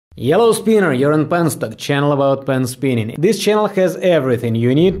Yellow spinner, you're on Penstock, channel about pen spinning. This channel has everything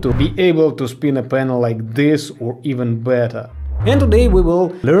you need to be able to spin a pen like this or even better. And today we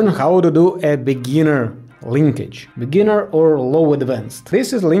will learn how to do a beginner linkage. Beginner or low advanced.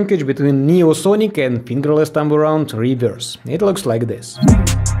 This is linkage between Neosonic and fingerless thumb around reverse. It looks like this.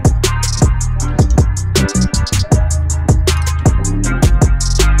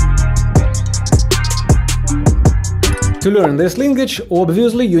 To learn this linkage,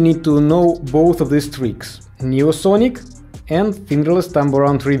 obviously you need to know both of these tricks, Neosonic and fingerless thumb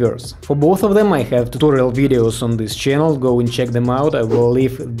around reverse. For both of them I have tutorial videos on this channel, go and check them out, I will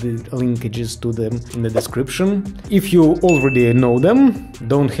leave the linkages to them in the description. If you already know them,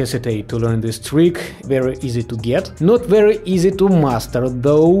 don't hesitate to learn this trick, very easy to get, not very easy to master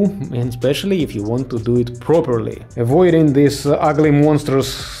though, and especially if you want to do it properly. Avoiding these ugly monsters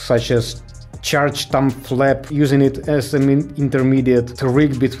such as charge thumb flap, using it as an intermediate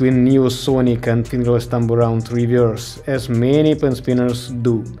trick between Neosonic and fingerless thumb around reverse, as many pen spinners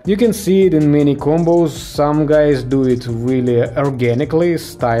do. You can see it in many combos, some guys do it really organically,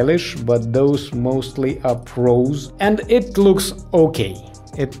 stylish, but those mostly are pros, and it looks okay.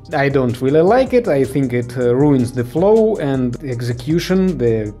 I don't really like it, I think it ruins the flow and the execution,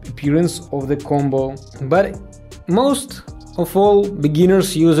 the appearance of the combo, but most of all,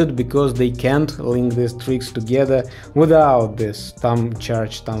 beginners use it because they can't link these tricks together without this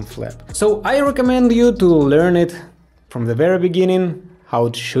charge thumb flap. So I recommend you to learn it from the very beginning, how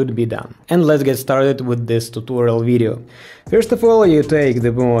it should be done. And let's get started with this tutorial video. First of all, you take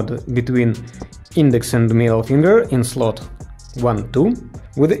the mod between index and middle finger in slot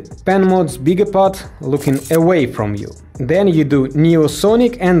 1-2, with pen mod's bigger part looking away from you. Then you do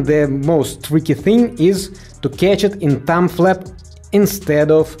Neosonic, and the most tricky thing is to catch it in thumb flap instead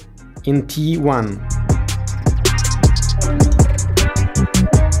of in T1.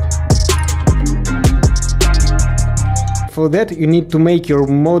 For that you need to make your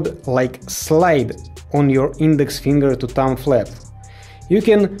mod like slide on your index finger to thumb flap. You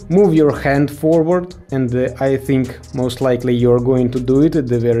can move your hand forward, and I think most likely you're going to do it at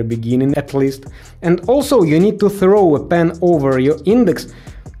the very beginning at least. And also you need to throw a pen over your index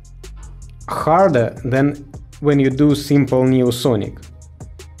harder than when you do simple Neosonic.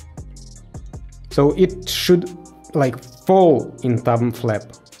 So it should like fall in thumb flap.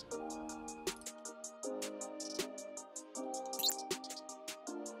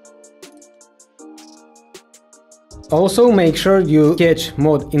 Also make sure you catch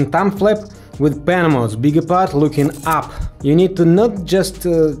mod in thumb flap with pen mod's bigger part looking up. You need to not just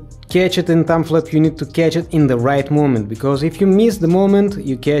catch it in thumb flap, you need to catch it in the right moment, because if you miss the moment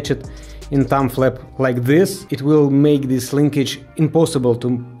you catch it in thumb flap like this, it will make this linkage impossible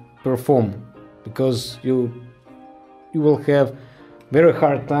to perform, because you will have very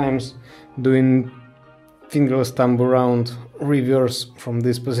hard times doing fingerless thumb around reverse from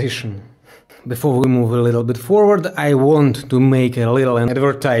this position. Before we move a little bit forward, I want to make a little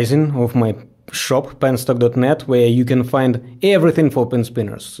advertising of my shop, penstock.at, where you can find everything for pen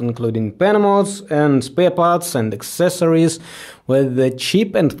spinners, including pen mods and spare parts and accessories, with the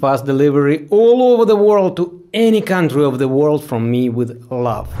cheap and fast delivery all over the world to any country of the world from me with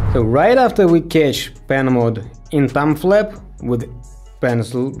love. So right after we catch pen mod in thumb flap, with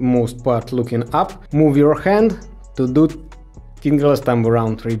pen's most part looking up, move your hand to do fingerless thumb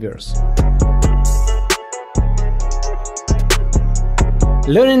around reverse.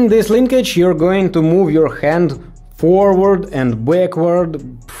 Learning this linkage, you're going to move your hand forward and backward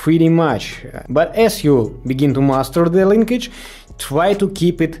pretty much, but as you begin to master the linkage, try to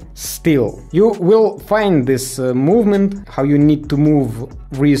keep it still. You will find this movement, how you need to move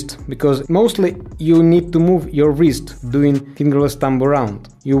wrist, because mostly you need to move your wrist doing fingerless thumb around.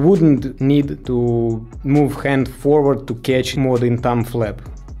 You wouldn't need to move hand forward to catch mod in thumb flap.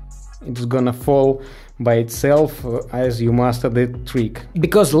 It's gonna fall by itself as you master the trick.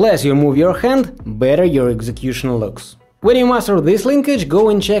 Because less you move your hand, better your execution looks. When you master this linkage, go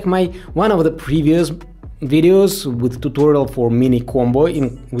and check one of the previous videos with tutorial for mini combo,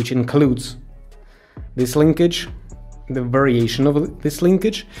 which includes this linkage, the variation of this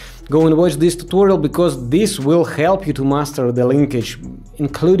linkage. Go and watch this tutorial, because this will help you to master the linkage.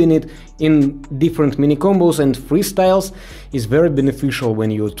 Including it in different mini combos and freestyles is very beneficial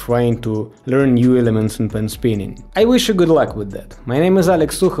when you're trying to learn new elements in pen spinning. I wish you good luck with that. My name is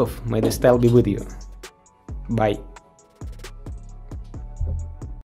Alex Sukhov, may the style be with you. Bye.